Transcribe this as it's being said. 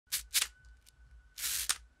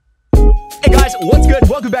Guys, what's good?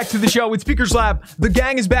 Welcome back to the show. It's Beaker's Lab. The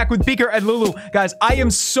gang is back with Beaker and Lulu. Guys, I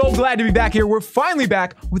am so glad to be back here. We're finally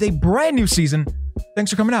back with a brand new season.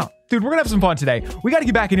 Thanks for coming out. Dude, we're gonna have some fun today. We gotta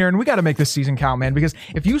get back in here and we gotta make this season count, man, because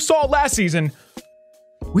if you saw last season,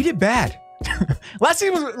 we did bad. Last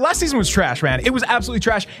season was trash, man. It was absolutely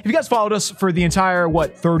trash. If you guys followed us for the entire,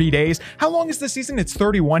 30 days? How long is this season? It's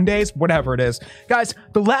 31 days, whatever it is. Guys,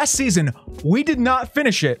 the last season, we did not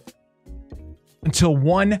finish it until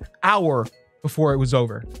 1 hour before it was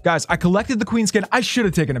over. Guys, I collected the queen skin. I should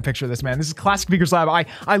have taken a picture of this, man. This is classic Beaker's Lab.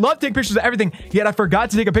 I love taking pictures of everything, yet I forgot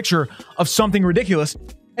to take a picture of something ridiculous.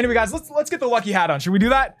 Anyway, guys, let's get the lucky hat on. Should we do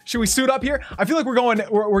that? Should we suit up here? I feel like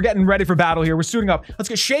we're getting ready for battle here. We're suiting up. Let's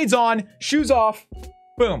get shades on, shoes off.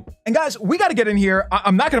 Boom. And guys, we got to get in here.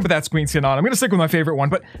 I'm not going to put that queen skin on. I'm going to stick with my favorite one.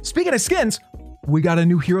 But speaking of skins, we got a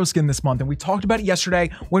new hero skin this month, and we talked about it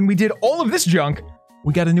yesterday when we did all of this junk.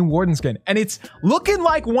 We got a new Warden skin, and it's looking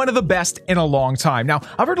like one of the best in a long time. Now,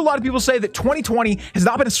 I've heard a lot of people say that 2020 has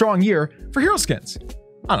not been a strong year for hero skins.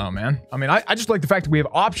 I don't know, man. I mean, I just like the fact that we have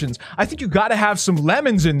options. I think you got to have some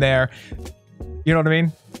lemons in there. You know what I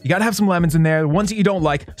mean? You got to have some lemons in there, the ones that you don't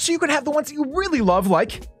like, so you can have the ones that you really love,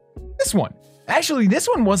 like this one. Actually, this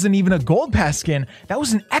one wasn't even a gold pass skin. That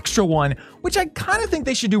was an extra one, which I kind of think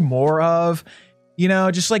they should do more of. You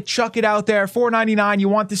know, just like chuck it out there, $4.99. You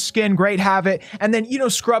want this skin, great, have it. And then, you know,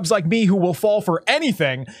 scrubs like me who will fall for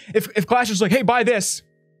anything. If Clash is like, hey, buy this,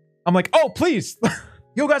 I'm like, oh, please.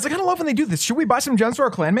 Yo, guys, I kind of love when they do this. Should we buy some gems for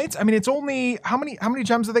our clanmates? I mean, it's only, how many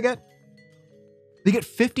gems do they get? They get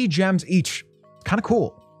 50 gems each. Kind of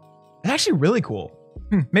cool. It's actually really cool.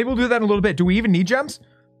 Maybe we'll do that in a little bit. Do we even need gems?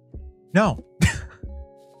 No.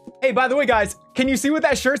 Hey, by the way, guys, can you see what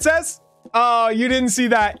that shirt says? Oh, you didn't see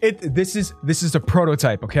that. This is a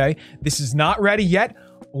prototype, okay? This is not ready yet.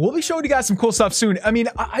 We'll be showing you guys some cool stuff soon. I mean,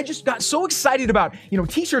 I just got so excited about, you know,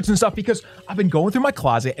 t-shirts and stuff because I've been going through my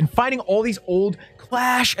closet and finding all these old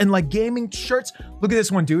Clash and like gaming shirts. Look at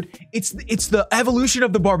this one, dude. It's the evolution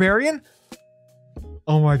of the barbarian.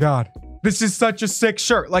 Oh my God. This is such a sick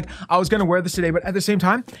shirt. Like, I was gonna wear this today, but at the same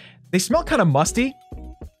time, they smell kind of musty.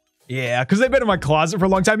 Yeah, because they've been in my closet for a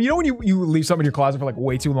long time. You know when you leave something in your closet for like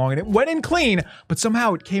way too long and it went in clean, but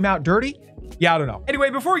somehow it came out dirty? Yeah, I don't know. Anyway,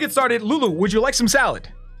 before we get started, Lulu, would you like some salad?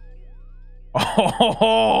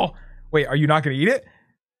 Oh, wait, are you not going to eat it?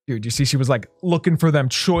 Dude, you see she was like looking for them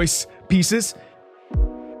choice pieces.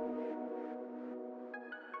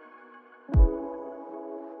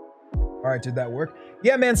 All right, did that work?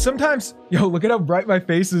 Yeah, man, sometimes, yo, look at how bright my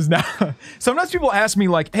face is now. Sometimes people ask me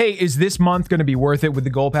like, hey, is this month going to be worth it with the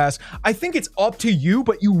gold pass? I think it's up to you,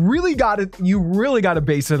 but you really got to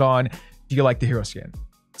base it on, do you like the hero skin?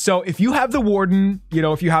 So if you have the Warden, you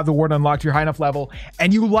know, if you have the Warden unlocked to your high enough level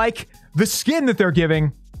and you like the skin that they're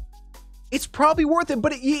giving, it's probably worth it.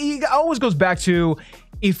 But it always goes back to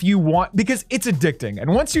if you want, because it's addicting.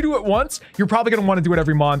 And once you do it once, you're probably going to want to do it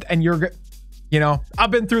every month. And you know, I've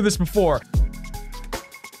been through this before.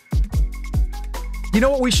 You know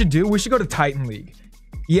what we should do? We should go to Titan League.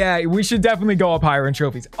 Yeah, we should definitely go up higher in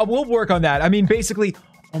trophies. We'll work on that. I mean, basically,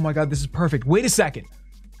 oh my God, this is perfect. Wait a second.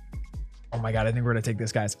 Oh my God, I think we're gonna take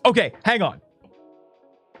this, guys. Okay, hang on.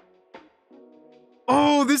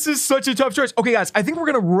 Oh, this is such a tough choice. Okay, guys, I think we're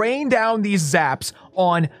gonna rain down these zaps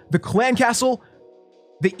on the clan castle,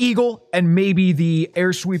 the eagle, and maybe the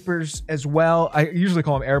air sweepers as well. I usually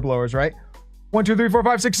call them air blowers, right? 1, 2, 3, 4,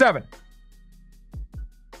 5, 6, 7.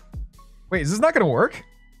 Wait, is this not gonna work?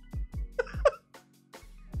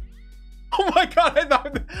 Oh my God,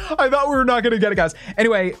 I thought we were not gonna get it, guys.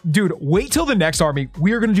 Anyway, dude, wait till the next army.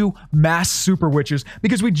 We are gonna do mass super witches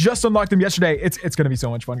because we just unlocked them yesterday. It's gonna be so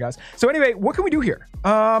much fun, guys. So anyway, what can we do here?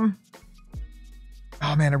 Oh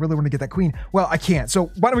man, I really want to get that queen. Well, I can't. So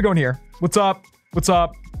why don't we go in here? What's up? What's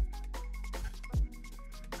up?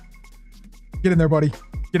 Get in there, buddy.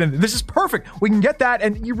 Get in there. This is perfect. We can get that,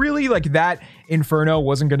 and you really like that Inferno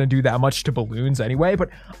wasn't going to do that much to balloons anyway, but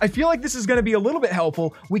I feel like this is going to be a little bit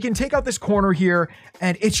helpful. We can take out this corner here,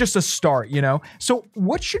 and it's just a start, you know? So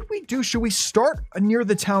what should we do? Should we start near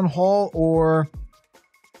the town hall, or,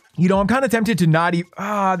 you know, I'm kind of tempted to not even,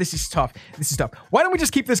 this is tough. This is tough. Why don't we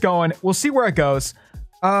just keep this going? We'll see where it goes.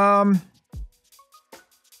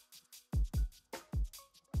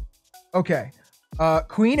 Okay.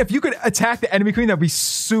 Queen, if you could attack the enemy queen, that'd be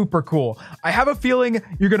super cool. I have a feeling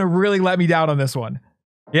you're gonna really let me down on this one.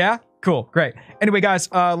 Yeah? Cool. Great. Anyway, guys,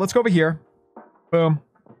 let's go over here. Boom.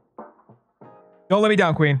 Don't let me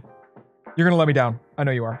down, queen. You're gonna let me down. I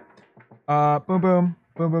know you are. Boom, boom.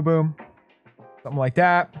 Boom, boom, boom. Something like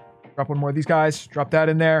that. Drop one more of these guys. Drop that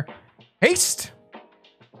in there. Haste!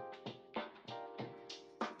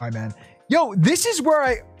 All right, man. Yo, this is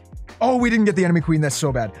where Oh, we didn't get the enemy queen. That's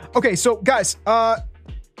so bad. Okay, so guys,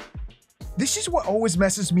 this is what always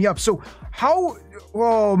messes me up. So how,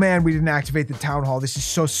 oh man, we didn't activate the town hall. This is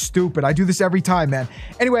so stupid. I do this every time, man.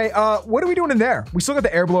 Anyway, what are we doing in there? We still got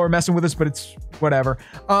the air blower messing with us, but it's whatever.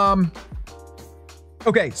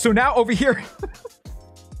 Okay, so now over here,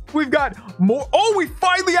 we've got more. Oh, we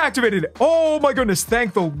finally activated it. Oh my goodness.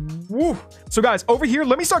 Thank the woo. So guys, over here,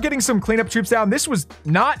 let me start getting some cleanup troops down. This was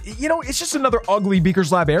not, you know, it's just another ugly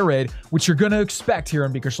Beaker's Lab air raid, which you're going to expect here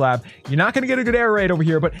in Beaker's Lab. You're not going to get a good air raid over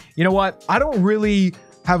here, but you know what? I don't really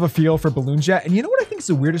have a feel for balloons yet. And you know what I think is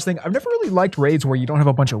the weirdest thing? I've never really liked raids where you don't have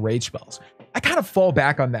a bunch of rage spells. I kind of fall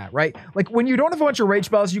back on that, right? Like when you don't have a bunch of rage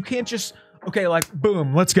spells, you can't just, okay, like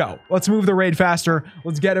boom, let's go. Let's move the raid faster.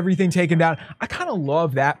 Let's get everything taken down. I kind of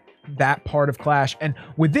love that part of Clash. And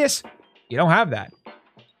with this, you don't have that.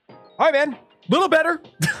 All right, man, little better.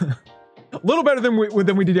 A little better than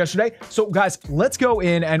we did yesterday. So guys, let's go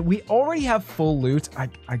in, and we already have full loot. I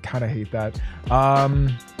kind of hate that.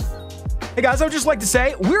 Hey guys, I would just like to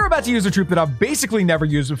say, we're about to use a troop that I've basically never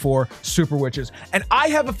used before, Super Witches. And I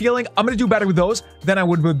have a feeling I'm gonna do better with those than I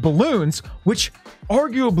would with balloons, which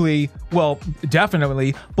arguably, well,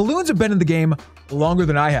 definitely, balloons have been in the game longer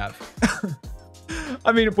than I have.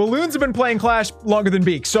 I mean, balloons have been playing Clash longer than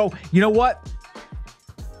Beak. So, you know what?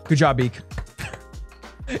 Good job, Beak.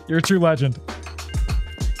 You're a true legend.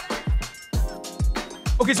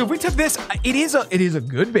 Okay, so if we took this, it is a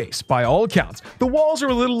good base by all accounts. The walls are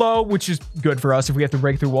a little low, which is good for us if we have to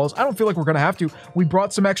break through walls. I don't feel like we're gonna have to. We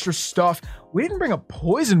brought some extra stuff. We didn't bring up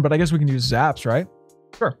poison, but I guess we can use zaps, right?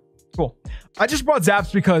 Sure, cool. I just brought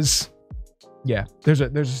zaps because, yeah, there's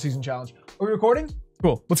a season challenge. Are we recording?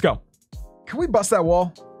 Cool, let's go. Can we bust that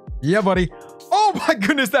wall? Yeah, buddy. Oh my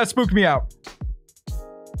goodness, that spooked me out.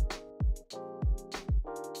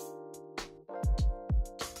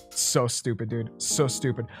 So stupid, dude. So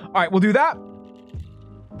stupid. All right, we'll do that.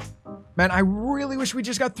 Man, I really wish we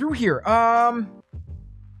just got through here. I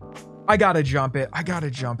gotta jump it. I gotta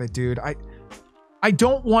jump it, dude. I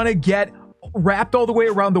don't want to get wrapped all the way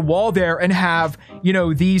around the wall there and have, you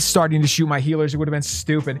know, these starting to shoot my healers. It would have been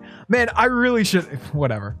stupid. Man, I really should.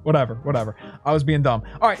 Whatever. I was being dumb.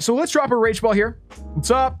 All right, so let's drop a rage ball here. What's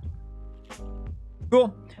up?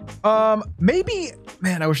 Cool. Maybe,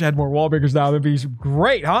 man, I wish I had more wall breakers now. That'd be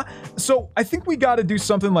great, huh? So I think we got to do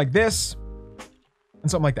something like this and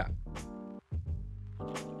something like that.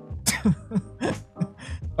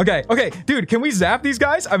 Okay, dude, can we zap these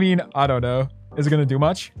guys? I mean, I don't know. Is it gonna do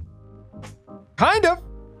much? Kind of.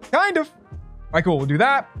 All right, cool. We'll do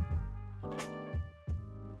that.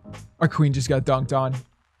 Our queen just got dunked on.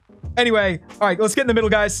 Anyway, all right, let's get in the middle,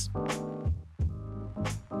 guys.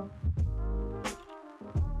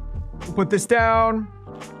 Put this down.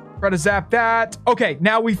 Try to zap that. Okay,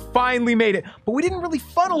 now we finally made it, but we didn't really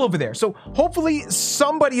funnel over there. So hopefully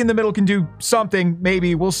somebody in the middle can do something.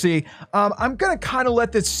 Maybe, we'll see. I'm gonna kind of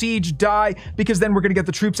let this siege die because then we're gonna get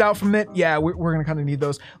the troops out from it. Yeah, we're gonna kind of need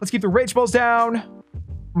those. Let's keep the rage balls down. I'm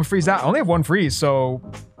gonna freeze that. I only have one freeze, so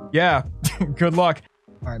yeah, good luck.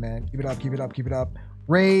 All right, man, keep it up.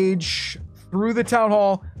 Rage through the town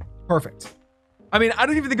hall. Perfect. I mean, I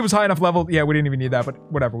don't even think it was high enough level. Yeah, we didn't even need that, but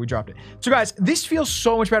whatever, we dropped it. So guys, this feels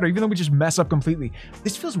so much better, even though we just mess up completely.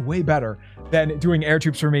 This feels way better than doing air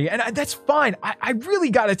troops for me, and that's fine. I really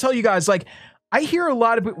gotta tell you guys, like, I hear a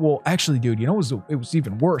lot of it. Well, actually, dude, you know, it was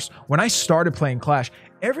even worse. When I started playing Clash,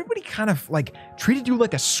 everybody kind of like treated you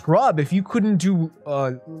like a scrub if you couldn't do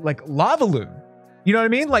like Lava Loon. You know what I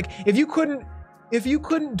mean? Like, if you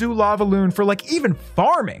couldn't do Lava Loon for like even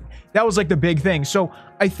farming, that was like the big thing. So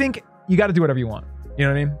I think you got to do whatever you want. You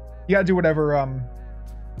know what I mean? You got to do whatever,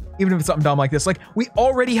 even if it's something dumb like this. Like, we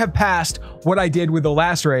already have passed what I did with the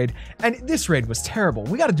last raid, and this raid was terrible.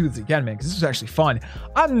 We got to do this again, man, because this was actually fun.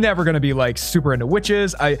 I'm never going to be like super into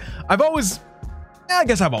witches. I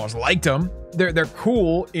guess I've always liked them. They're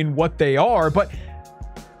cool in what they are, but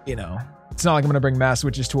you know, it's not like I'm going to bring mass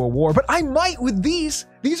witches to a war, but I might with these.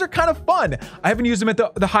 These are kind of fun. I haven't used them at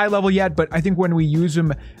the high level yet, but I think when we use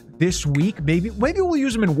them this week, maybe we'll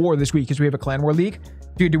use them in war this week because we have a clan war league.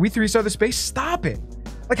 Dude, did we 3-star the space? Stop it.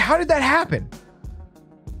 Like, how did that happen?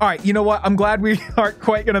 All right, you know what? I'm glad we aren't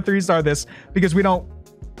quite gonna 3-star this because we don't,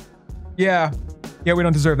 yeah, we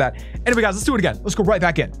don't deserve that. Anyway, guys, let's do it again. Let's go right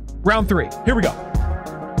back in. Round 3, here we go.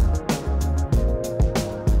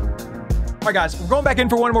 All right, guys, we're going back in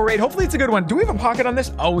for one more raid. Hopefully it's a good one. Do we have a pocket on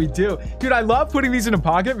this? Oh, we do. Dude, I love putting these in a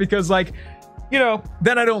pocket because, like, you know,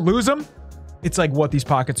 then I don't lose them. It's like what these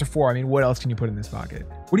pockets are for. I mean, what else can you put in this pocket?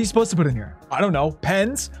 What are you supposed to put in here? I don't know.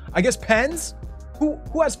 Pens? I guess pens? Who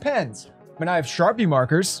has pens? I mean, I have Sharpie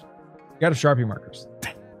markers. You gotta have Sharpie markers.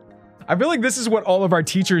 I feel like this is what all of our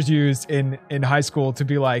teachers used in high school to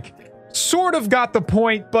be like, sort of got the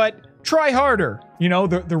point, but try harder. You know,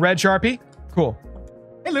 the red Sharpie. Cool.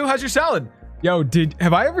 Hey Lou, how's your salad? Yo,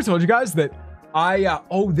 have I ever told you guys that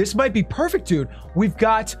oh, this might be perfect, dude. We've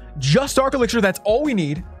got just Dark Elixir. That's all we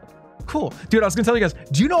need. Cool. Dude, I was gonna tell you guys,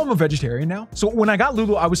 do you know I'm a vegetarian now? So when I got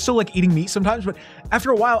Lulu, I was still like eating meat sometimes, but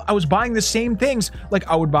after a while, I was buying the same things. Like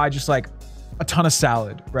I would buy just like a ton of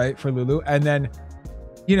salad, right, for Lulu. And then,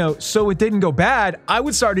 you know, so it didn't go bad. I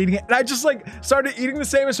would start eating it, and I just like started eating the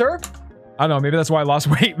same as her. I don't know, maybe that's why I lost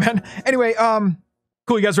weight, man. Anyway,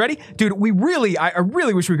 cool, you guys ready? Dude, I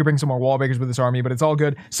really wish we could bring some more wall breakers with this army, but it's all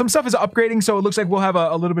good. Some stuff is upgrading, so it looks like we'll have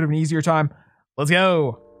a little bit of an easier time. Let's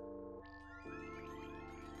go.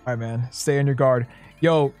 All right, man, stay on your guard.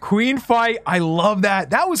 Yo, queen fight, I love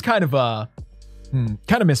that. That was kind of kind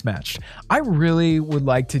of mismatched. I really would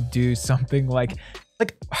like to do something like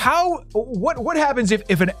what happens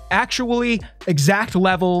if an actually exact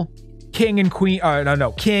level king and queen,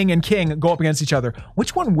 no, king and king go up against each other?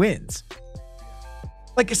 Which one wins?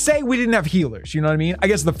 Like, say we didn't have healers, you know what I mean? I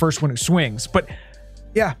guess the first one who swings, but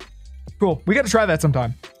yeah, cool. We got to try that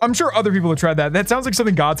sometime. I'm sure other people have tried that. That sounds like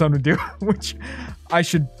something Godson would do, which I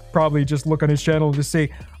should probably just look on his channel and just see.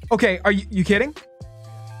 Okay, are you kidding?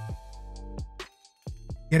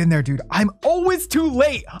 Get in there, dude. I'm always too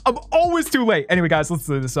late. I'm always too late. Anyway, guys, let's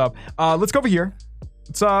do this up. Let's go over here.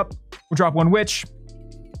 What's up? We'll drop one witch.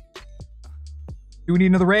 Do we need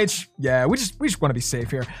another rage? Yeah, we just want to be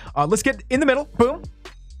safe here. Let's get in the middle. Boom.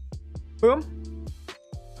 Boom.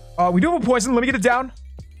 We do have a poison. Let me get it down.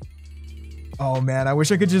 Oh man, I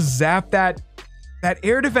wish I could just zap that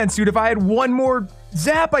air defense, dude. If I had one more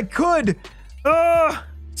zap, I could.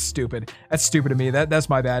 Stupid. That's stupid of me. That's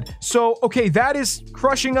my bad. So, okay, that is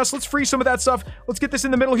crushing us. Let's free some of that stuff. Let's get this in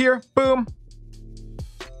the middle here. Boom.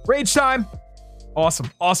 Rage time. Awesome.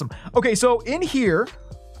 Awesome. Okay, so in here,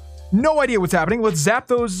 no idea what's happening. Let's zap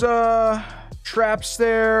those traps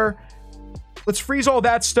there. Let's freeze all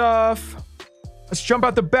that stuff. Let's jump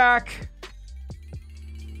out the back.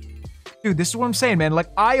 Dude, this is what I'm saying, man. Like,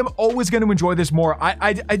 I am always going to enjoy this more.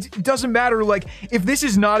 It doesn't matter. Like, if this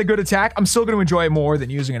is not a good attack, I'm still going to enjoy it more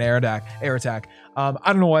than using an air attack. I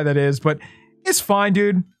don't know why that is, but it's fine,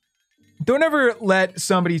 dude. Don't ever let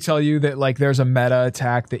somebody tell you that, like, there's a meta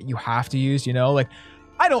attack that you have to use, you know? Like,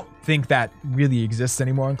 I don't think that really exists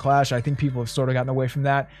anymore in Clash. I think people have sort of gotten away from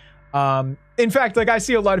that. In fact, like, I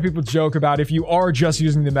see a lot of people joke about if you are just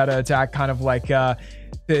using the meta attack, kind of like, to,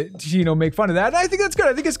 you know, make fun of that. And I think that's good.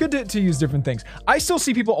 I think it's good to use different things. I still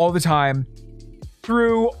see people all the time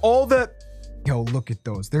through all the... Yo, look at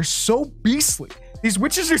those. They're so beastly. These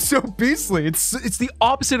witches are so beastly. It's the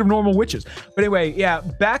opposite of normal witches. But anyway, yeah,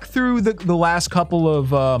 back through the last couple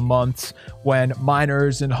of months when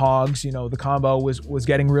miners and hogs, you know, the combo was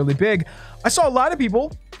getting really big, I saw a lot of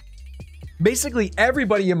people, basically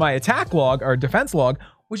everybody in my attack log or defense log,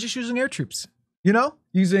 was just using air troops. You know,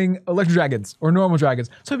 using electro dragons or normal dragons.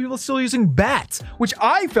 Some people are still using bats, which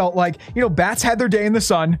I felt like, you know, bats had their day in the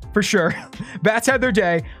sun for sure. Bats had their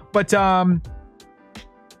day, but yo,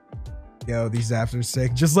 these zaps are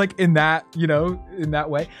sick. Just like in that, you know, in that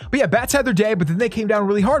way. But yeah, bats had their day, but then they came down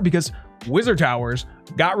really hard because wizard towers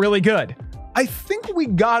got really good. I think we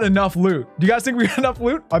got enough loot. Do you guys think we got enough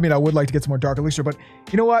loot? I mean, I would like to get some more Dark Elixir, but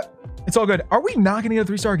you know what? It's all good. Are we not gonna get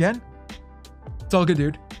a 3-star again? It's all good,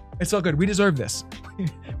 dude. It's all good. We deserve this.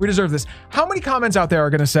 We deserve this. How many comments out there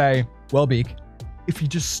are going to say, well, Beak, if you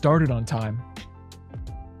just started on time?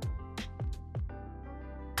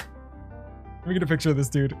 Let me get a picture of this,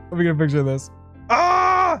 dude. Let me get a picture of this.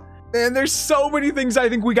 Ah! Man, there's so many things I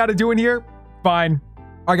think we got to do in here. Fine. All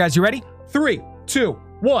right, guys, you ready? 3, 2,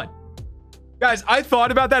 1. Guys, I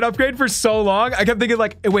thought about that upgrade for so long. I kept thinking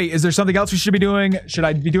like, wait, is there something else we should be doing? Should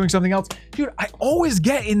I be doing something else? Dude, I always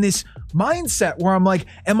get in this mindset where I'm like,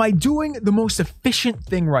 am I doing the most efficient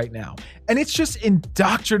thing right now? And it's just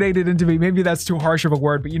indoctrinated into me. Maybe that's too harsh of a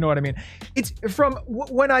word, but you know what I mean. It's from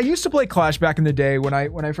when I used to play Clash back in the day, when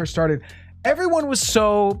I first started, everyone was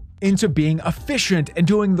so into being efficient and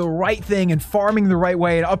doing the right thing and farming the right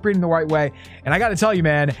way and upgrading the right way. And I got to tell you,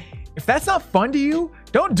 man, if that's not fun to you,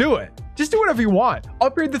 don't do it. Just do whatever you want.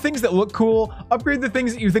 Upgrade the things that look cool. Upgrade the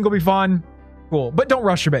things that you think will be fun. Cool. But don't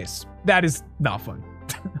rush your base. That is not fun.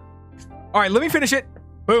 All right, let me finish it.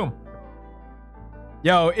 Boom.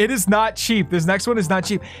 Yo, it is not cheap. This next one is not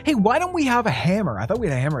cheap. Hey, why don't we have a hammer? I thought we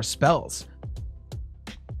had a hammer of spells.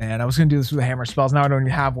 And I was going to do this with a hammer of spells. Now I don't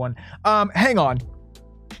even have one. Hang on.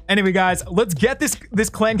 Anyway, guys, let's get this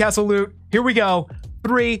clan castle loot. Here we go.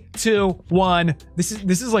 3, 2, 1. This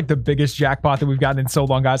is like the biggest jackpot that we've gotten in so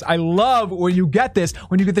long, guys. I love when you get this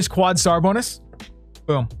quad star bonus.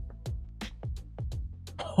 Boom.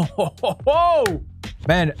 Oh,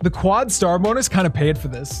 man, the quad star bonus kind of paid for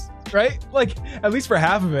this, right? Like, at least for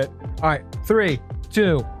half of it. All right, 3,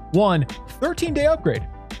 2, 1. 13-day upgrade.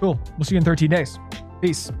 Cool. We'll see you in 13 days.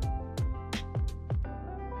 Peace.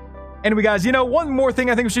 Anyway, guys, you know, one more thing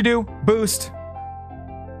I think we should do. Boost.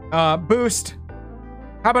 Boost.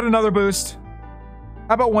 How about another boost?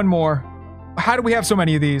 How about one more? How do we have so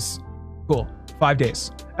many of these? Cool. 5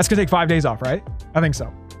 days. That's gonna take 5 days off, right? I think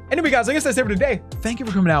so. Anyway, guys, I guess that's it for today. Thank you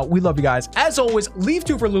for coming out. We love you guys. As always, leave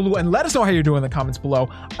 2 for Lulu and let us know how you're doing in the comments below.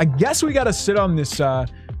 I guess we gotta sit on this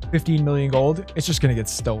 15 million gold. It's just gonna get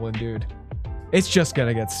stolen, dude. It's just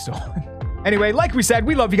gonna get stolen. Anyway, like we said,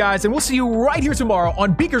 we love you guys, and we'll see you right here tomorrow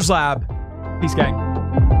on Beaker's Lab. Peace, gang.